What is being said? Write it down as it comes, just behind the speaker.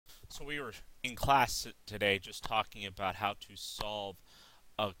So we were in class today just talking about how to solve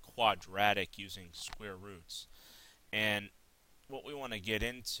a quadratic using square roots. And what we want to get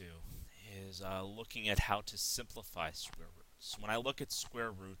into is looking at how to simplify square roots. When I look at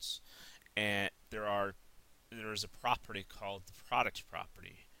square roots, and there's a property called the product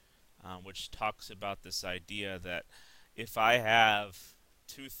property, which talks about this idea that if I have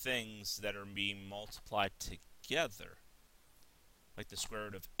two things that are being multiplied together, like the square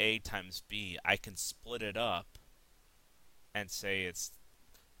root of a times b, I can split it up and say it's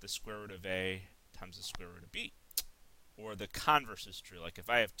the square root of a times the square root of b. Or the converse is true. Like if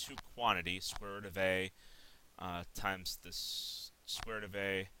I have two quantities, square root of a times the square root of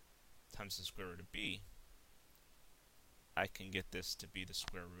a times the square root of b, I can get this to be the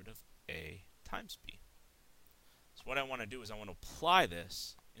square root of a times b. So what I want to do is I want to apply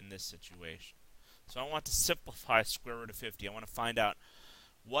this in this situation. So I want to simplify square root of 50. I want to find out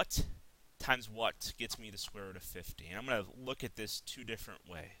what times what gets me the square root of 50. And I'm going to look at this two different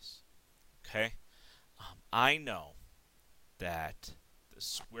ways. Okay? I know that the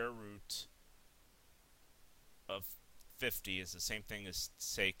square root of 50 is the same thing as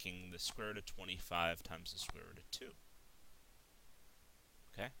taking the square root of 25 times the square root of 2.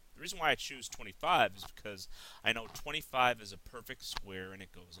 Okay? The reason why I choose 25 is because I know 25 is a perfect square and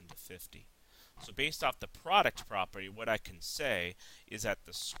it goes into 50. So based off the product property, what I can say is that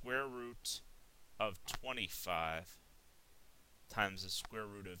the square root of 25 times the square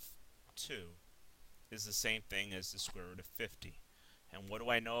root of 2 is the same thing as the square root of 50. And what do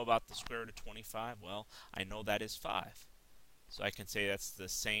I know about the square root of 25? Well, I know that is 5. So I can say that's the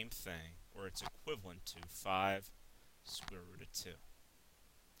same thing, or it's equivalent to 5 square root of 2.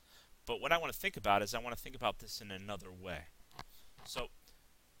 But what I want to think about is I want to think about this in another way. So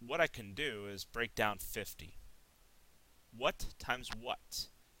what I can do is break down 50. What times what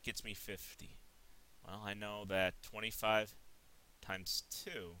gets me 50? Well, I know that 25 times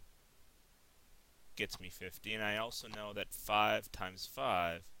 2 gets me 50, and I also know that 5 times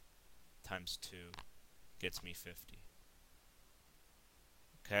 5 times 2 gets me 50.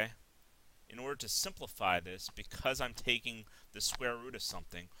 Okay? In order to simplify this, because I'm taking the square root of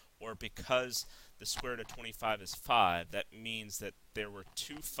something, or because the square root of 25 is 5, that means that there were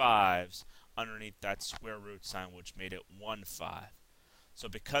two 5s underneath that square root sign, which made it 1 5. So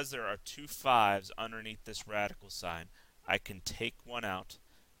because there are two 5s underneath this radical sign, I can take one out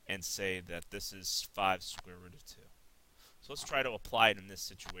and say that this is 5 square root of 2. So let's try to apply it in this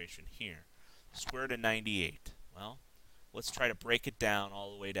situation here. Square root of 98. Well, let's try to break it down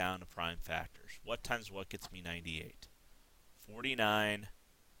all the way down to prime factors. What times what gets me 98? 49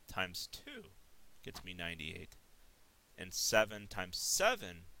 times 2 gets me 98. And 7 times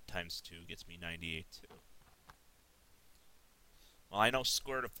 7 times 2 gets me 98 too. Well, I know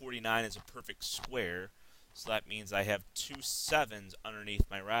square root of 49 is a perfect square, so that means I have two 7s underneath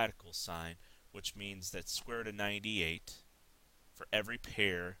my radical sign, which means that square root of 98, for every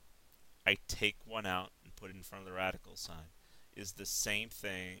pair, I take one out and put it in front of the radical sign, is the same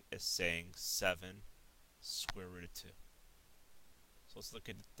thing as saying 7 square root of 2. So let's look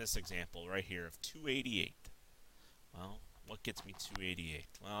at this example right here of 288. Well, what gets me 288?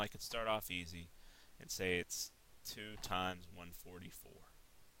 Well, I could start off easy and say it's 2 times 144.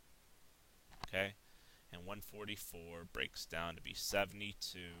 Okay? And 144 breaks down to be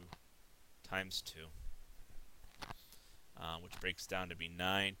 72 times 2, which breaks down to be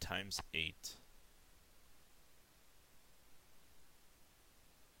 9 times 8.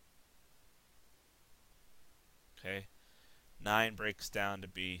 Okay? 9 breaks down to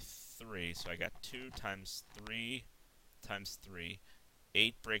be 3, so I got 2 times 3 times 3.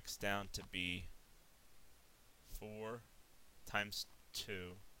 8 breaks down to be 4 times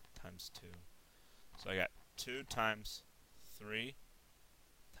 2 times 2. So I got 2 times 3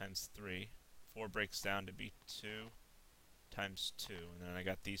 times 3. 4 breaks down to be 2 times 2. And then I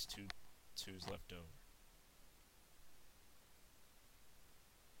got these two 2's left over.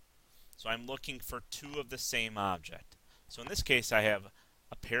 So I'm looking for two of the same object. So in this case, I have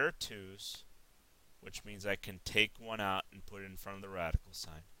a pair of 2's, which means I can take one out and put it in front of the radical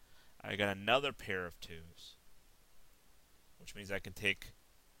sign. I got another pair of 2's, which means I can take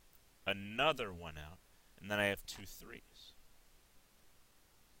another one out, and then I have two 3's.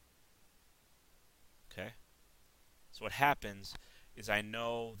 Okay? So what happens is I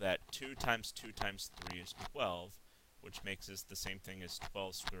know that 2 times 2 times 3 is 12, which makes this the same thing as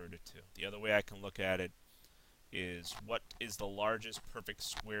 12 square root of 2. The other way I can look at it is what is the largest perfect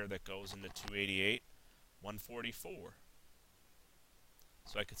square that goes into 288? 144.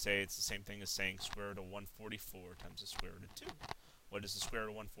 So I could say it's the same thing as saying square root of 144 times the square root of 2. What is the square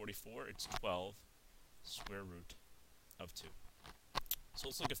root of 144? It's 12 square root of 2. So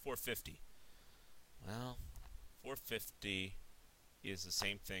let's look at 450. Well, 450 is the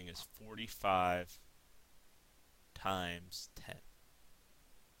same thing as 45 times 10.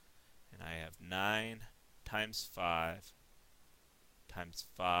 And I have 9 times 5 times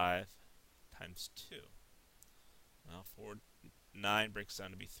 5 times 2. Well, 9 breaks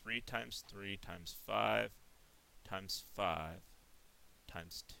down to be 3 times 3 times 5 times 5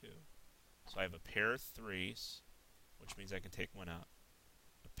 times 2. So I have a pair of 3's, which means I can take one out.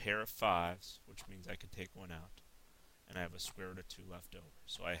 A pair of 5's, which means I can take one out. And I have a square root of 2 left over.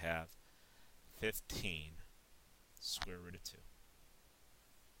 So I have 15 square root of 2.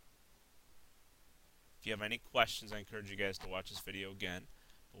 If you have any questions, I encourage you guys to watch this video again,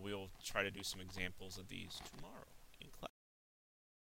 but we will try to do some examples of these tomorrow in class.